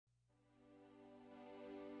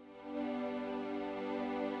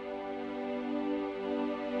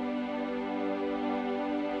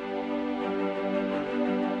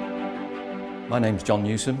My name's John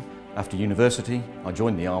Newsom. After university, I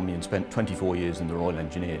joined the Army and spent 24 years in the Royal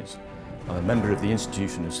Engineers. I'm a member of the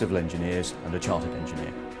Institution of Civil Engineers and a chartered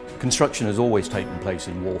engineer. Construction has always taken place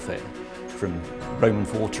in warfare, from Roman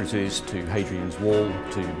fortresses to Hadrian's Wall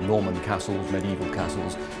to Norman castles, medieval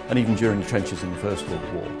castles, and even during the trenches in the First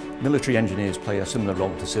World War. Military engineers play a similar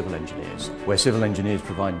role to civil engineers, where civil engineers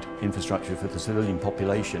provide infrastructure for the civilian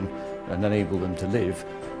population and enable them to live.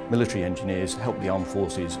 Military engineers help the armed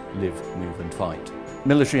forces live, move and fight.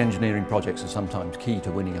 Military engineering projects are sometimes key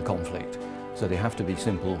to winning a conflict, so they have to be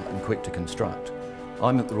simple and quick to construct.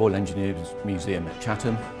 I'm at the Royal Engineers Museum at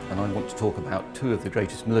Chatham, and I want to talk about two of the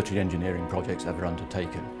greatest military engineering projects ever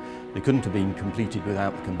undertaken. They couldn't have been completed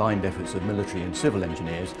without the combined efforts of military and civil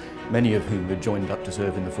engineers, many of whom had joined up to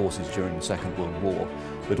serve in the forces during the Second World War,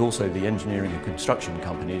 but also the engineering and construction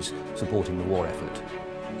companies supporting the war effort.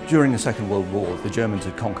 During the Second World War, the Germans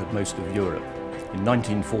had conquered most of Europe. In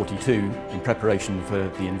 1942, in preparation for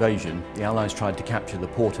the invasion, the Allies tried to capture the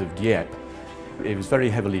port of Dieppe. It was very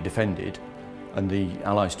heavily defended, and the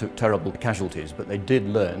Allies took terrible casualties, but they did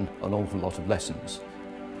learn an awful lot of lessons.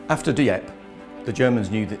 After Dieppe, the Germans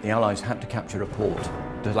knew that the Allies had to capture a port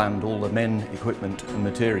to land all the men, equipment and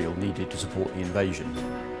material needed to support the invasion.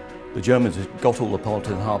 The Germans had got all the ports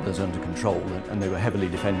and harbours under control, and they were heavily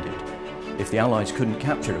defended. If the Allies couldn't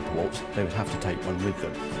capture a port, they would have to take one with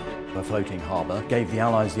them. A floating harbour gave the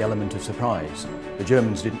Allies the element of surprise. The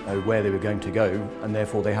Germans didn't know where they were going to go, and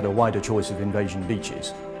therefore they had a wider choice of invasion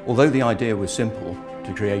beaches. Although the idea was simple,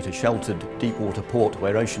 to create a sheltered deep-water port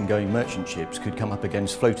where ocean-going merchant ships could come up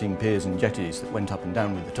against floating piers and jetties that went up and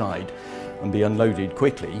down with the tide and be unloaded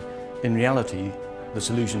quickly, in reality the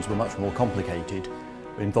solutions were much more complicated,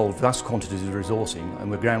 involved vast quantities of resourcing and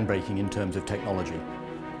were groundbreaking in terms of technology.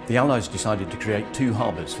 The Allies decided to create two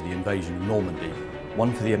harbours for the invasion of Normandy,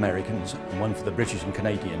 one for the Americans and one for the British and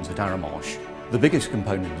Canadians at Arromanches. The biggest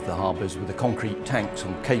component of the harbours were the concrete tanks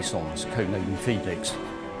on caissons, codenamed Felix.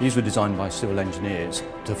 These were designed by civil engineers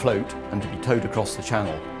to float and to be towed across the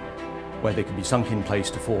channel, where they could be sunk in place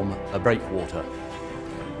to form a breakwater.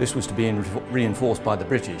 This was to be reinforced by the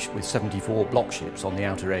British with 74 block ships on the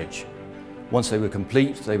outer edge. Once they were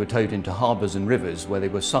complete, they were towed into harbours and rivers where they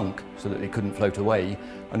were sunk so that they couldn't float away,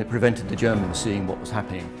 and it prevented the Germans seeing what was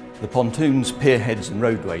happening. The pontoons, pierheads and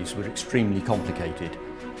roadways were extremely complicated.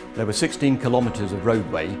 There were 16 kilometres of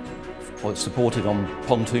roadway supported on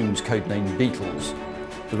pontoons codenamed Beetles.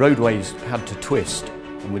 The roadways had to twist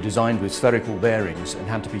and were designed with spherical bearings and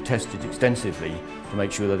had to be tested extensively to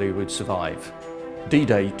make sure that they would survive.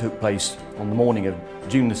 D-Day took place on the morning of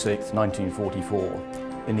June the 6th, 1944.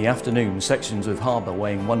 In the afternoon, sections of harbour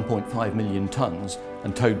weighing 1.5 million tonnes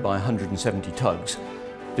and towed by 170 tugs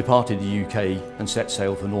departed the UK and set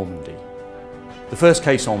sail for Normandy. The first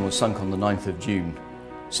caisson was sunk on the 9th of June.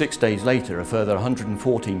 6 days later, a further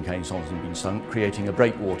 114 caissons had been sunk, creating a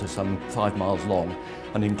breakwater some 5 miles long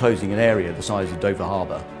and enclosing an area the size of Dover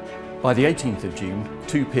Harbour. By the 18th of June,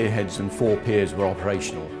 2 pierheads and 4 piers were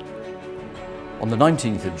operational. On the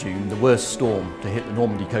 19th of June, the worst storm to hit the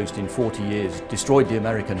Normandy coast in 40 years destroyed the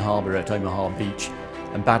American harbour at Omaha Beach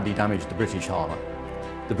and badly damaged the British harbour.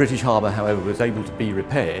 The British harbour, however, was able to be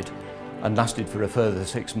repaired and lasted for a further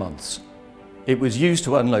 6 months. It was used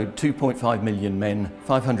to unload 2.5 million men,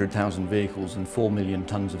 500,000 vehicles and 4 million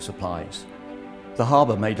tonnes of supplies. The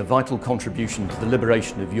harbour made a vital contribution to the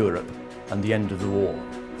liberation of Europe and the end of the war.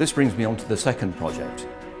 This brings me on to the second project.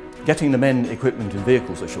 Getting the men, equipment and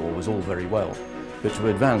vehicles ashore was all very well, but to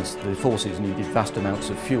advance, the forces needed vast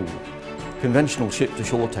amounts of fuel. Conventional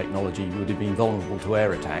ship-to-shore technology would have been vulnerable to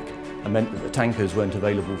air attack and meant that the tankers weren't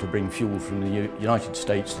available to bring fuel from the United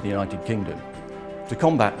States to the United Kingdom. To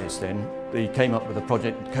combat this then, they came up with a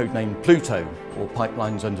project codenamed Pluto, or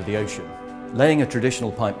Pipelines Under the Ocean. Laying a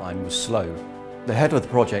traditional pipeline was slow. The head of the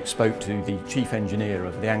project spoke to the chief engineer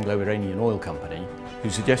of the Anglo-Iranian Oil Company,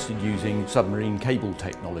 who suggested using submarine cable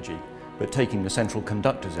technology, but taking the central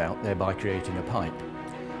conductors out, thereby creating a pipe.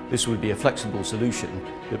 This would be a flexible solution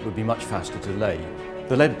that would be much faster to lay.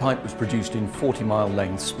 The lead pipe was produced in 40-mile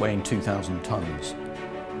lengths weighing 2,000 tonnes.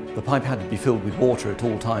 The pipe had to be filled with water at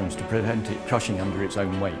all times to prevent it crushing under its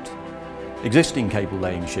own weight. Existing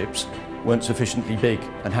cable-laying ships weren't sufficiently big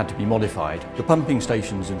and had to be modified. The pumping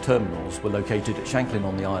stations and terminals were located at Shanklin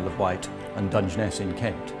on the Isle of Wight and Dungeness in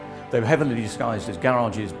Kent. They were heavily disguised as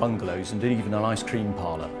garages, bungalows and even an ice cream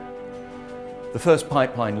parlour. The first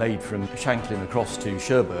pipeline laid from Shanklin across to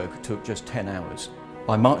Cherbourg took just 10 hours.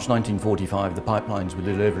 By March 1945, the pipelines were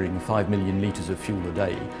delivering 5 million litres of fuel a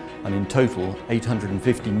day, and in total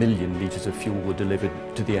 850 million litres of fuel were delivered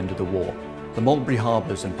to the end of the war. The Mulberry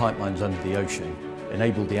Harbours and pipelines under the ocean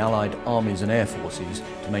enabled the Allied armies and air forces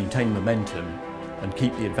to maintain momentum and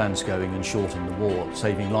keep the advance going and shorten the war,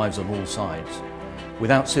 saving lives on all sides.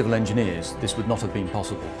 Without civil engineers, this would not have been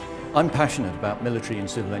possible. I'm passionate about military and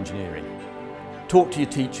civil engineering. Talk to your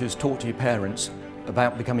teachers, talk to your parents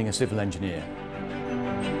about becoming a civil engineer.